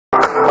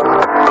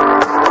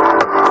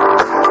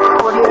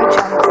Hey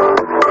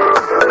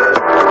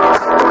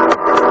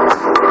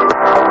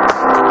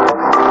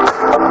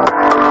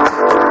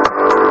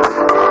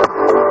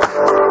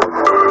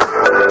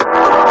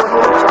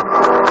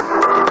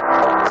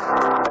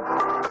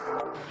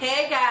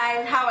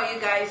guys, how are you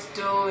guys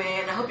doing?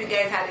 I hope you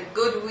guys had a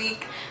good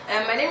week.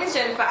 My name is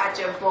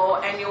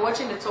Ajeboh and you're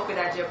watching the Talk with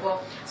Ajeboh.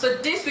 So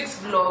this week's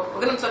vlog,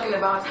 we're going to be talking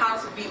about how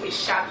to be a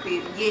sharp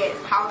babe. Yes,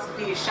 how to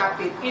be a sharp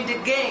babe in the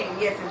game.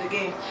 Yes, in the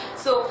game.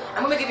 So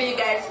I'm going to be giving you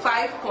guys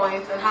 5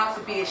 points on how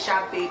to be a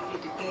sharp babe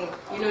in the game.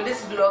 You know,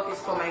 this vlog is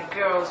for my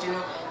girls, you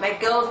know, my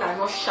girls that are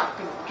not sharp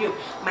in the game,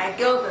 my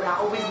girls that are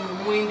always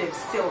moving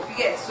themselves.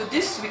 Yes, so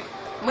this week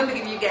I'm going to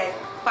give you guys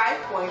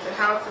 5 points on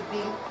how to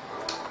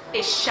be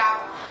a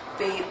sharp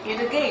babe in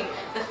the game.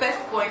 The first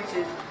point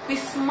is be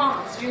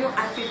smart. You know,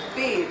 as a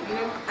babe, you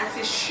know, as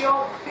a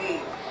sure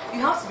babe, you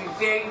have to be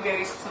very,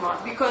 very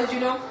smart, because you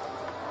know,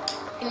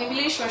 in a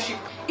relationship,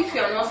 if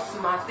you are not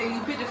smart, then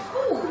you'll be the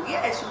fool.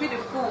 Yes, you'll be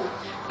the fool.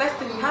 First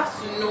thing, you have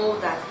to know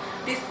that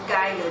this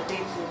guy you're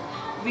dating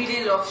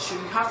really loves you.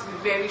 You have to be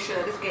very sure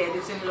that this guy you're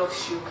dating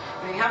loves you.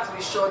 And you have to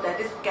be sure that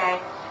this guy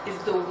is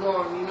the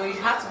one. You know,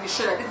 you have to be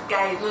sure that this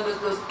guy is not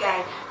those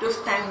guys,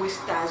 those time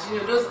wasters, you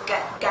know, those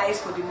guys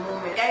for the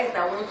moment, guys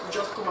that want to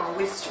just come and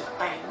waste your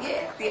time.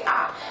 Yes, they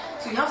are.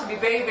 So you have to be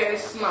very, very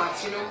smart.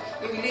 You know,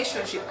 in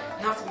relationship,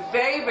 you have to be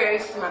very, very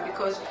smart,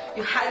 because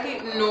you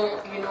hardly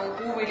know, you know,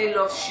 who really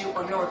loves you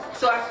or not.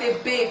 So as a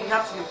babe, you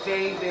have to be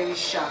very, very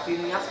sharp. You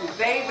know, you have to be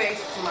very, very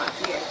smart.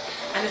 Yes.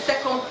 And the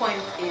second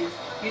point is,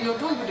 you know,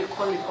 don't do the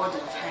calling all the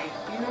time.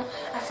 You know,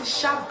 as a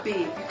sharp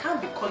babe, you can't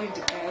be calling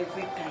the guy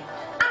every time.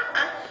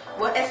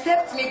 Well,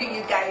 except maybe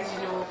you guys,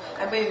 you know,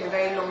 have been in a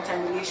very long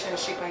time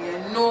relationship, and you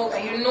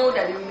know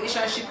that the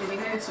relationship is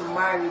leading to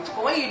marriage.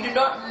 But when you do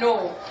not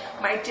know,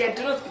 my dear,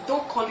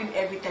 don't call him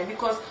every time,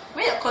 because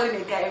when you're calling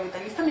a guy every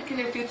time, you start making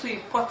him feel too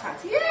important.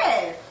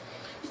 Yes,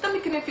 you start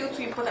making him feel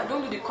too important.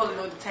 Don't do the calling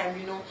all the time.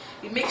 You know,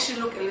 it makes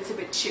you look a little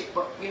bit cheap.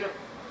 But you know,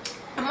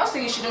 I'm not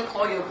saying you shouldn't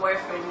call your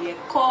boyfriend here.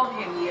 Call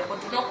him here, but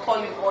do not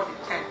call him all the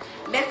time.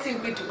 Let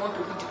him be the one to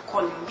do the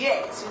calling.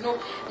 Yes, you know,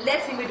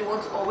 let him be the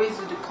one to always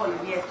do the calling.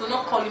 Yes, do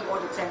not call him all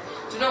the time.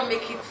 Do not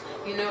make it,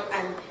 you know,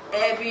 an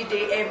every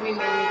day, every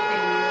minute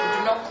thing. You know,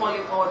 do not call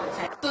him all the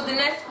time. So the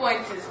next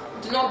point is,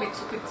 do not be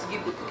too quick to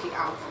give the cookie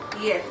out.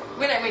 Yes,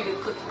 when I mean the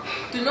cookie,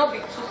 do not be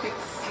too quick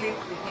to sleep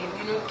with him.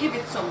 You know, give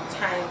it some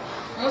time.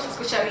 Most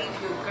especially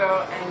if you're a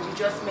girl and you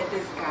just met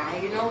this guy,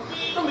 you know,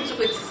 don't be too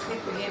quick to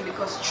sleep with him,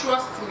 because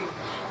trust me,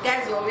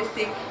 guys will always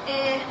say,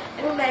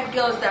 I don't like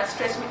girls that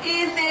stress me.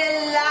 It's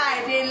a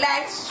lie. They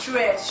like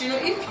stress. You know,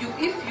 if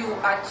you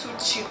are too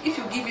cheap, if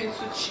you give in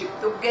too cheap,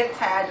 they'll get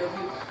tired of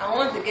you. And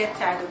once they get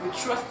tired of you,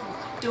 trust me,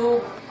 they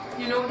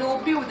will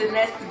be with the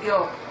next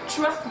girl.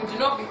 Trust me, do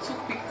not be too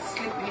quick to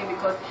sleep with him,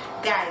 because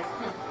guys,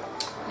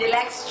 they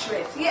like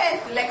stress.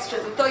 Yes, they like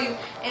stress. They'll tell you,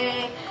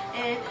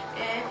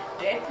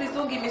 please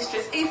don't give me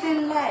stress. It's a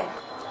lie.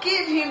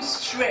 Give him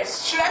stress.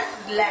 Stress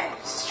is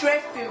life.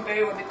 Stress him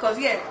very well, because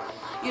yes,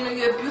 you know,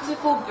 you're a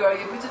beautiful girl,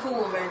 you're a beautiful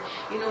woman.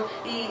 You know,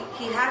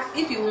 he has,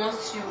 if he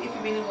wants you, if he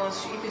really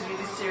wants you, if he's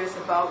really serious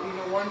about, you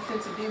know, wanting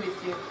to be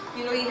with you,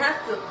 you know, he has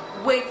to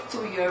wait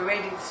till you're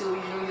ready, till,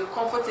 you know, you're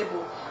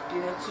comfortable, you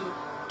know, to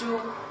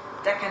do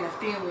that kind of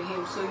thing with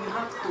him. So you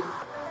have to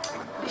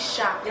be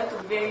sharp. You have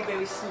to be very,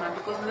 very smart,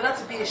 because in order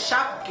to be a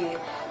sharp girl,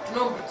 do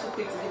not be too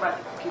quick to give out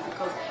the cookie,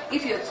 because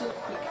if you're too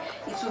quick,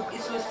 it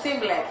will seem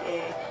like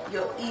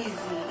you're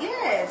easy.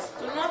 Yes,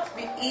 do not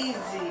be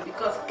easy,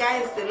 because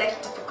guys, they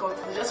like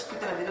difficulties. They just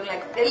pretend that they don't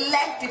like. They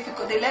like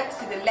difficult. They like to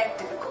see they like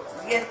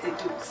difficulties. Yes, they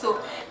do. So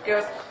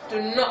girls,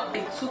 do not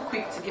be too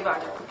quick to give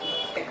out the cookie.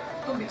 Okay?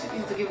 Don't be too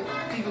easy to give him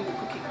the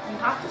cookie. You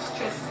have to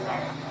stress his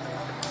life.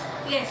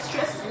 Yes,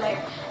 stress is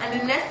life.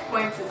 And the next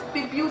point is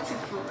be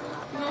beautiful.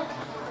 You know,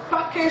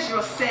 package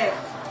yourself.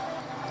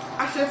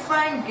 As a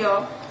fine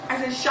girl,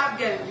 as a sharp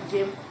girl in the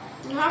game,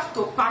 you have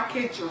to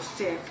package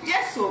yourself.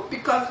 Yes, so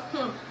because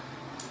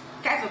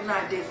guys of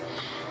nowadays,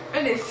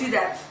 when they see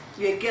that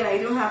you're a girl and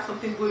you don't have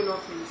something going on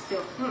for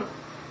yourself,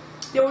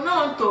 they will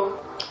not want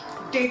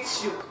to date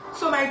you.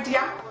 So my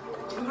dear,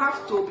 you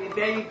have to be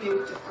very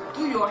beautiful.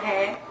 Do your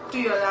hair, do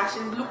your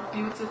lashes, look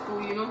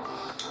beautiful, you know.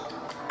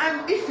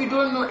 And if you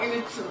don't know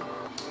anything,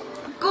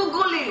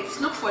 Google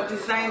it. Look for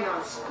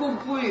designers.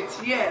 Google it.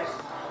 Yes,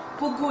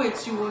 Google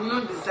it. You will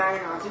know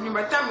designers. And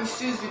by the time he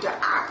sees you, the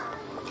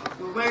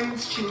you're wearing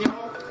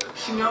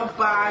Chanel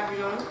bag, you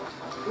know,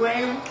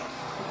 wearing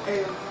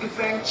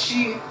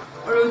Givenchy,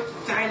 all those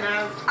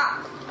designers.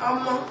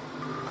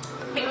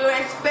 He will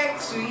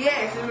respect you.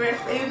 Yes, he will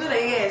respect you. Know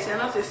that yes, you're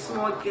not a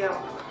small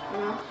girl. You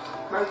know,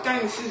 by the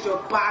time he sees your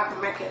bag,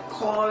 Michael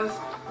Kors,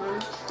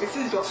 he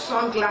sees your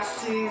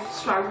sunglasses,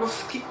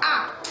 Swarovski.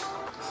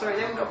 Sorry,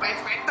 let me not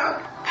bite my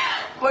tongue.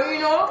 But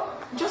you know,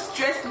 just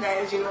dress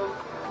nice. You know,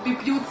 be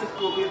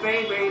beautiful, be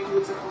very, very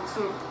beautiful.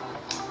 So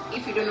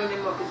if you don't know the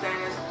name of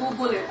designers,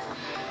 Google it.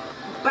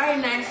 Buy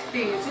nice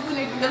things, even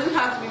if it doesn't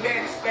have to be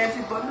very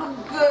expensive, but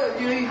look good.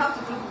 You know, you have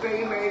to look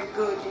very, very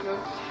good. You know.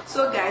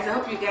 So guys, I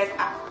hope you guys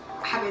are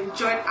have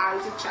enjoyed our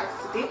little chat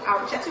today.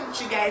 I'll be chatting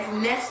with you guys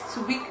next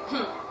week.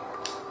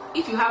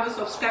 If you haven't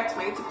subscribed to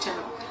my YouTube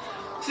channel,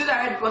 see the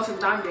red button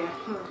down there.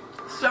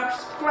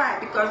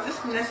 Subscribe, because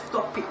this next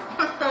topic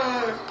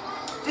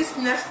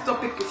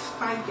is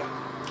fire.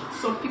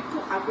 Some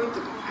people are going to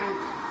be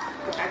angry,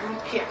 but I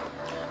don't care,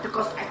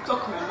 because I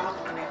talk my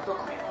mouth and I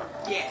talk my own.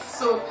 Yes,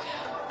 so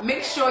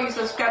make sure you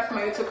subscribe to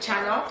my YouTube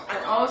channel,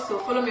 and also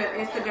follow me on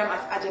Instagram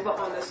at Ajeboh_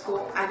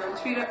 and on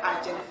Twitter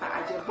at Jennifer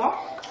Ajeboh.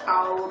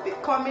 I will be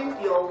coming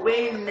your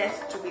way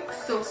next week,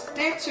 so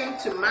stay tuned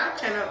to my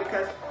channel,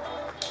 because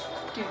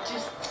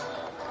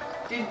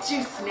the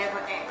gist never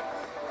ends.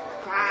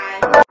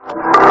 Bye.